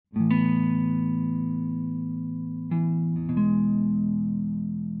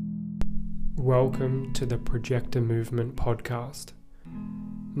Welcome to the Projector Movement podcast.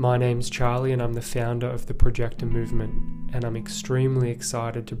 My name's Charlie and I'm the founder of the Projector Movement, and I'm extremely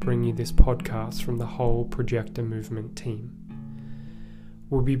excited to bring you this podcast from the whole Projector Movement team.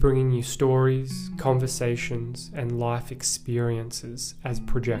 We'll be bringing you stories, conversations, and life experiences as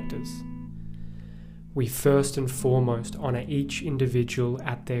projectors. We first and foremost honour each individual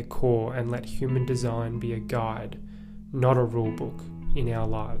at their core and let human design be a guide, not a rulebook, in our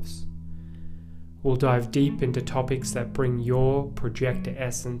lives. We'll dive deep into topics that bring your projector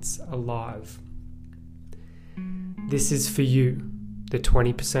essence alive. This is for you, the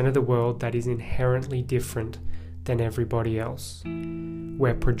 20% of the world that is inherently different than everybody else.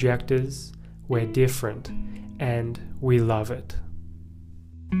 We're projectors, we're different, and we love it.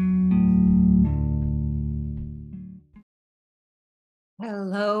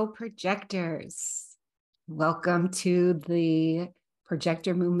 Hello, projectors. Welcome to the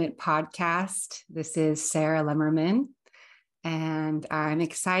Projector Movement podcast. This is Sarah Lemmerman, and I'm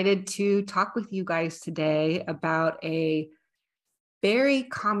excited to talk with you guys today about a very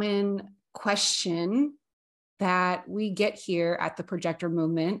common question that we get here at the Projector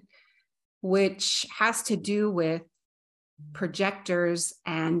Movement, which has to do with projectors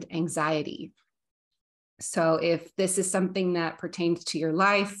and anxiety. So if this is something that pertains to your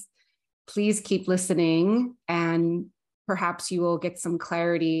life, please keep listening, and perhaps you will get some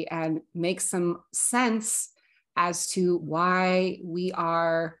clarity and make some sense as to why we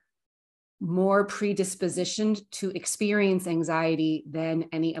are more predispositioned to experience anxiety than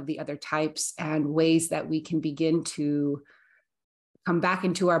any of the other types, and ways that we can begin to come back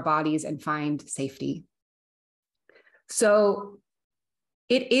into our bodies and find safety. So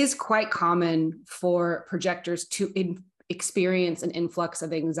it is quite common for projectors to experience an influx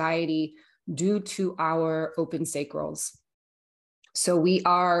of anxiety due to our open sacrals. So we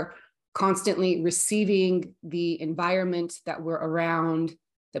are constantly receiving the environment that we're around,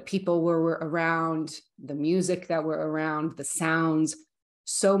 the people where we're around, the music that we're around, the sounds,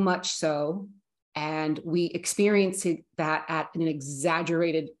 so much so, and we experience that at an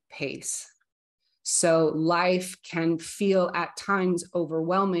exaggerated pace. So life can feel at times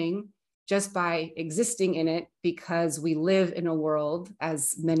overwhelming just by existing in it, because we live in a world,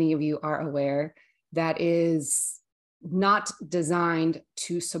 as many of you are aware, that is not designed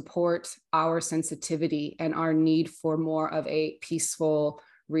to support our sensitivity and our need for more of a peaceful,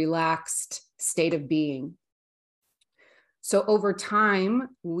 relaxed state of being. So over time,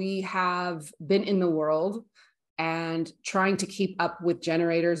 we have been in the world and trying to keep up with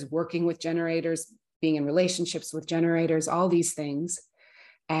generators, working with generators, being in relationships with generators, all these things.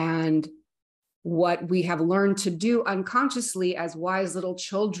 And what we have learned to do unconsciously as wise little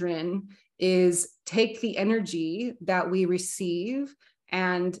children is take the energy that we receive,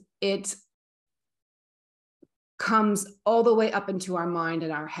 and it comes all the way up into our mind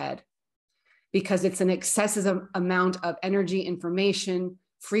and our head, because it's an excessive amount of energy, information,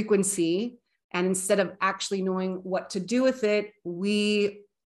 frequency. And instead of actually knowing what to do with it, we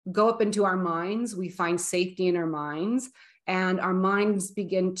go up into our minds, we find safety in our minds, and our minds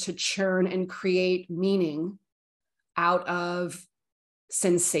begin to churn and create meaning out of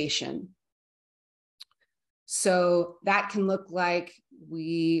sensation. So that can look like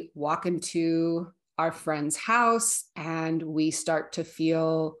we walk into our friend's house and we start to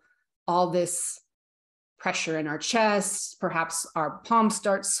feel all this pressure in our chest. Perhaps our palms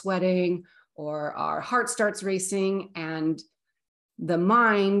start sweating or our heart starts racing, and the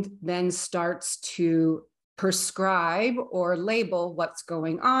mind then starts to prescribe or label what's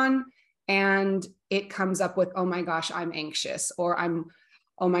going on. And it comes up with, oh my gosh, I'm anxious, or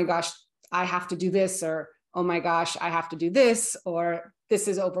oh my gosh, I have to do this, or oh my gosh, I have to do this, or this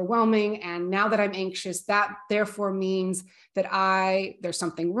is overwhelming. And now that I'm anxious, that therefore means that there's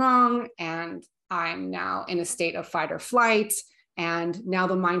something wrong, and I'm now in a state of fight or flight. And now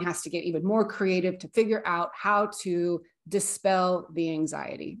the mind has to get even more creative to figure out how to dispel the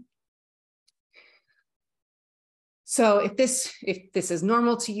anxiety. So if this is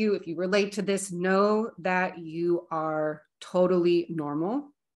normal to you, if you relate to this, know that you are totally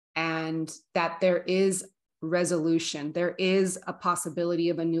normal, and that there is resolution. There is a possibility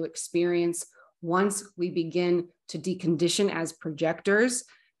of a new experience once we begin to decondition as projectors,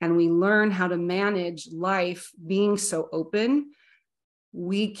 and we learn how to manage life being so open.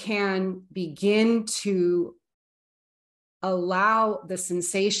 We can begin to allow the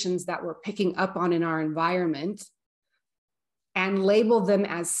sensations that we're picking up on in our environment and label them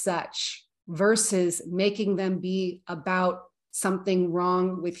as such, versus making them be about something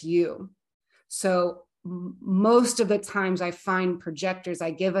wrong with you. So most of the times I find projectors,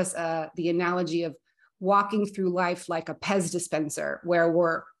 I give us the analogy of walking through life like a Pez dispenser, where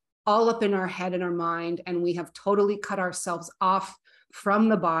we're all up in our head and our mind, and we have totally cut ourselves off from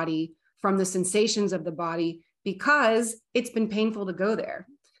the body, from the sensations of the body, because it's been painful to go there.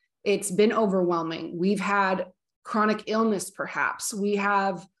 It's been overwhelming. We've had chronic illness, perhaps. We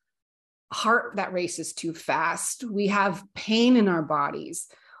have heart that races too fast. We have pain in our bodies.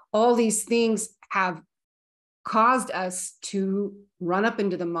 All these things have caused us to run up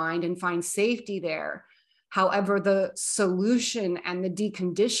into the mind and find safety there. However, the solution and the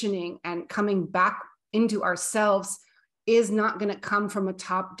deconditioning and coming back into ourselves is not going to come from a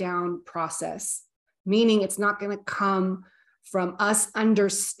top-down process, meaning it's not going to come from us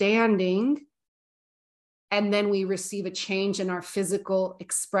understanding and then we receive a change in our physical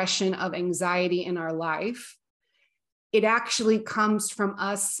expression of anxiety in our life. It actually comes from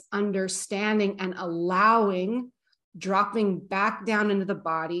us understanding and allowing, dropping back down into the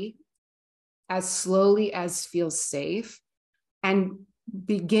body as slowly as feels safe, and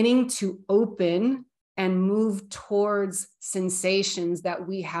beginning to open and move towards sensations that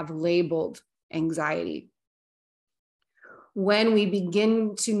we have labeled anxiety. When we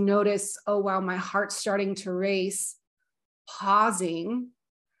begin to notice, oh, wow, my heart's starting to race, pausing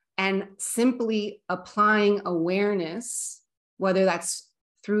and simply applying awareness, whether that's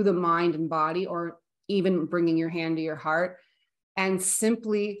through the mind and body or even bringing your hand to your heart, and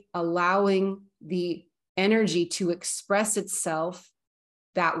simply allowing the energy to express itself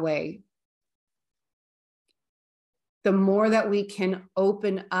that way. The more that we can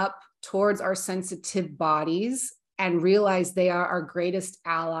open up towards our sensitive bodies and realize they are our greatest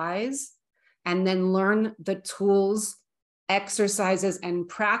allies, and then learn the tools, exercises, and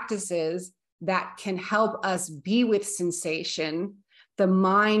practices that can help us be with sensation, the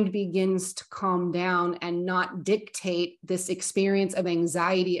mind begins to calm down and not dictate this experience of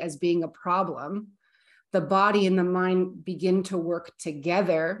anxiety as being a problem. The body and the mind begin to work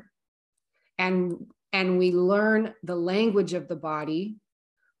together, and we learn the language of the body.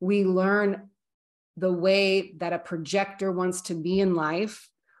 We learn the way that a projector wants to be in life,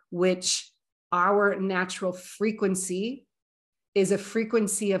 which our natural frequency is a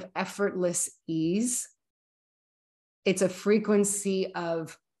frequency of effortless ease. It's a frequency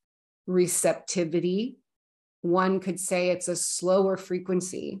of receptivity. One could say it's a slower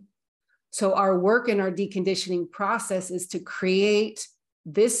frequency. So our work in our deconditioning process is to create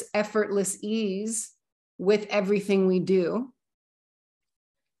this effortless ease with everything we do,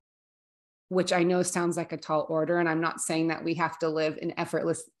 which I know sounds like a tall order. And I'm not saying that we have to live in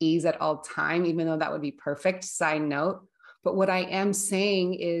effortless ease at all time, even though that would be perfect, side note. But what I am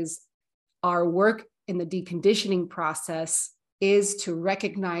saying is our work in the deconditioning process is to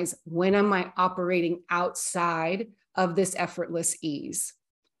recognize, when am I operating outside of this effortless ease?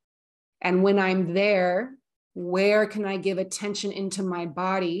 And when I'm there, where can I give attention into my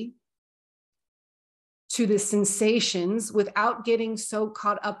body to the sensations without getting so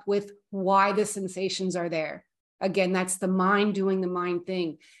caught up with why the sensations are there? Again, that's the mind doing the mind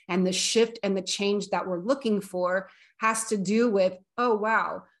thing. And the shift and the change that we're looking for has to do with, oh,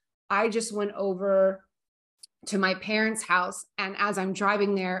 wow, I just went over to my parents' house. And as I'm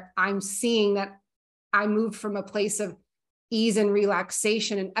driving there, I'm seeing that I moved from a place of ease and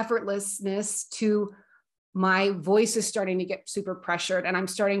relaxation and effortlessness to my voice is starting to get super pressured and I'm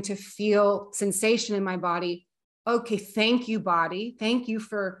starting to feel sensation in my body. Okay, thank you, body. Thank you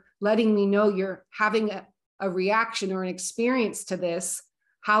for letting me know you're having a reaction or an experience to this.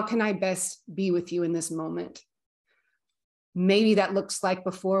 How can I best be with you in this moment? Maybe that looks like,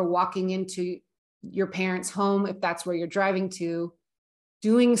 before walking into your parents' home, if that's where you're driving to,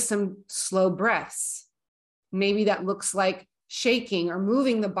 doing some slow breaths. Maybe that looks like shaking or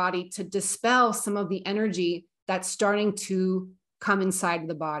moving the body to dispel some of the energy that's starting to come inside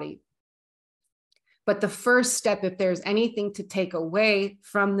the body. But the first step, if there's anything to take away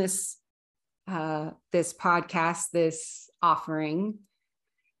from this podcast, this offering,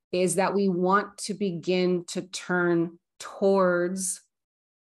 is that we want to begin to turn towards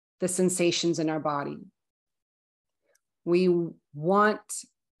the sensations in our body. We want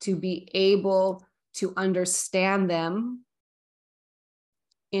to be able to understand them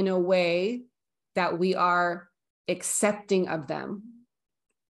in a way that we are accepting of them.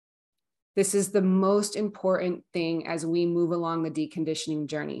 This is the most important thing as we move along the deconditioning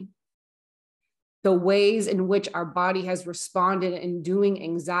journey. The ways in which our body has responded in doing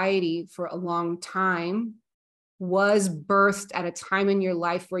anxiety for a long time was birthed at a time in your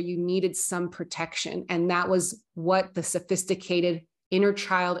life where you needed some protection. And that was what the sophisticated inner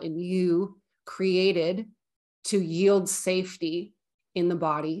child in you created to yield safety in the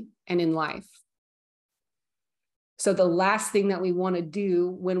body and in life. So the last thing that we want to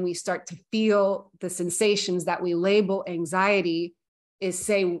do when we start to feel the sensations that we label anxiety is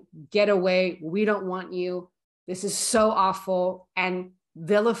say, get away, we don't want you, this is so awful, and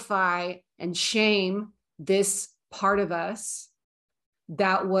vilify and shame this part of us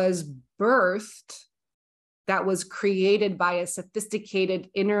that was birthed, that was created by a sophisticated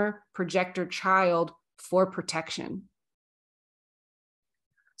inner projector child for protection.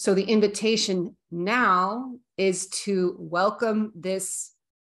 So the invitation now is to welcome this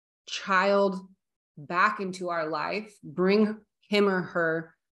child back into our life, bring him or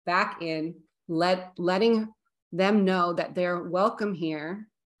her back in, letting them know that they're welcome here,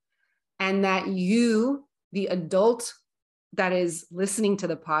 and that you, the adult that is listening to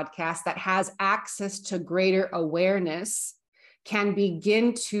the podcast, that has access to greater awareness, can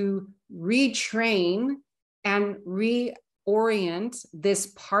begin to retrain and reorient this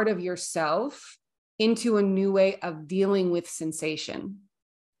part of yourself into a new way of dealing with sensation.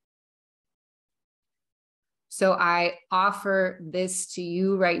 So I offer this to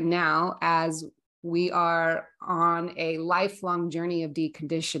you right now as we are on a lifelong journey of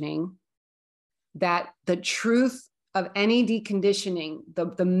deconditioning, that the truth of any deconditioning,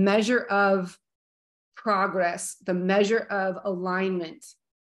 the measure of progress, the measure of alignment,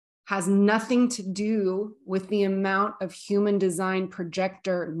 has nothing to do with the amount of human design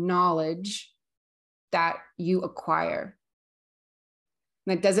projector knowledge that you acquire.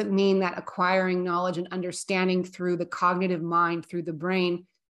 And that doesn't mean that acquiring knowledge and understanding through the cognitive mind, through the brain,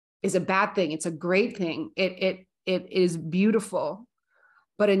 is a bad thing. It's a great thing. It is beautiful.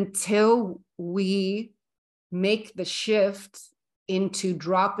 But until we make the shift into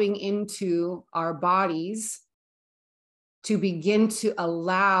dropping into our bodies to begin to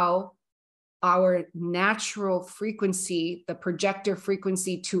allow our natural frequency, the projector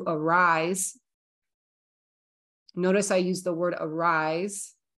frequency, to arise. Notice I use the word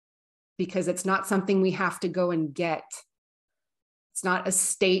arise because it's not something we have to go and get. It's not a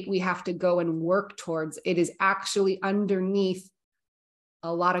state we have to go and work towards. It is actually underneath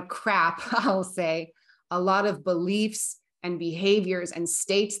a lot of crap, I'll say, a lot of beliefs and behaviors and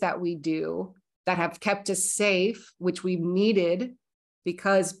states that we do that have kept us safe, which we've needed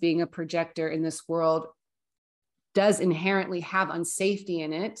because being a projector in this world does inherently have unsafety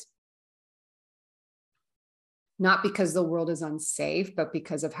in it. Not because the world is unsafe, but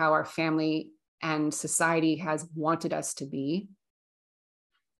because of how our family and society has wanted us to be.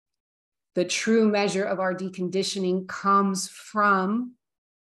 The true measure of our deconditioning comes from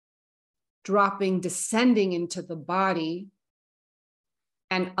descending into the body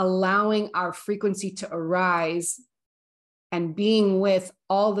and allowing our frequency to arise and being with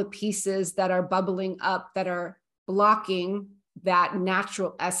all the pieces that are bubbling up, that are blocking that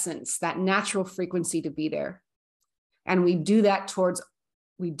natural essence, that natural frequency to be there. And we do that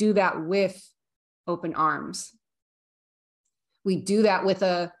with open arms. We do that with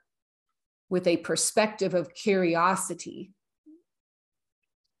a perspective of curiosity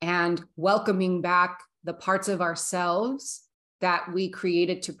and welcoming back the parts of ourselves that we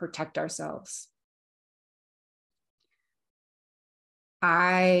created to protect ourselves.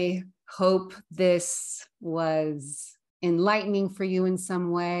 I hope this was enlightening for you in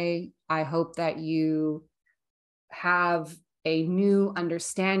some way. I hope that you have a new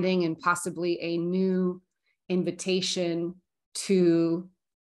understanding and possibly a new invitation to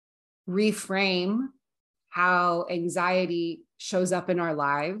reframe how anxiety shows up in our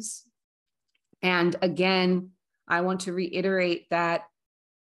lives. And again, I want to reiterate that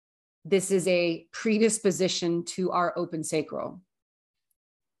this is a predisposition to our open sacral.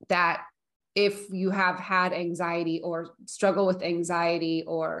 That if you have had anxiety or struggle with anxiety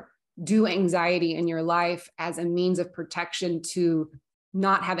or do anxiety in your life as a means of protection, to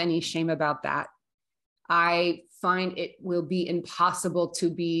not have any shame about that. I find it will be impossible to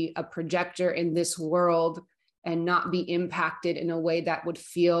be a projector in this world and not be impacted in a way that would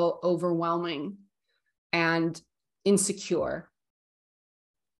feel overwhelming and insecure.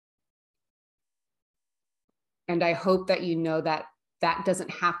 And I hope that you know that that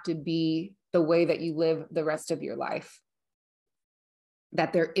doesn't have to be the way that you live the rest of your life.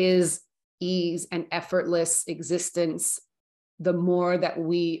 That there is ease and effortless existence the more that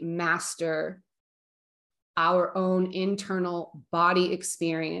we master our own internal body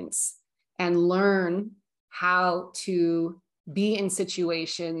experience and learn how to be in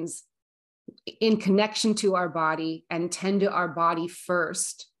situations in connection to our body and tend to our body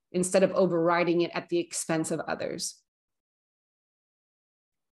first instead of overriding it at the expense of others.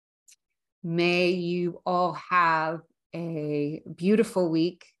 May you all have a beautiful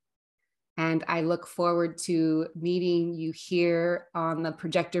week. And I look forward to meeting you here on the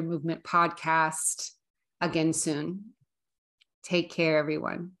Projector Movement podcast again soon. Take care,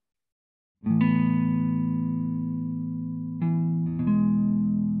 everyone.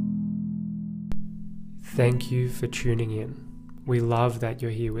 Thank you for tuning in. We love that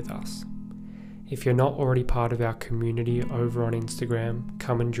you're here with us. If you're not already part of our community over on Instagram,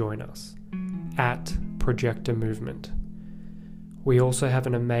 come and join us at Projector Movement. We also have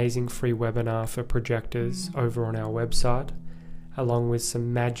an amazing free webinar for projectors over on our website, along with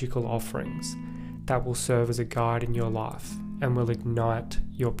some magical offerings that will serve as a guide in your life and will ignite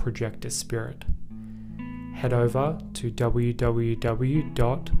your projector spirit. Head over to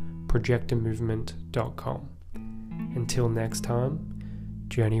www.projectormovement.com. Until next time,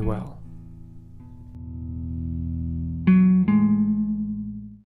 journey well.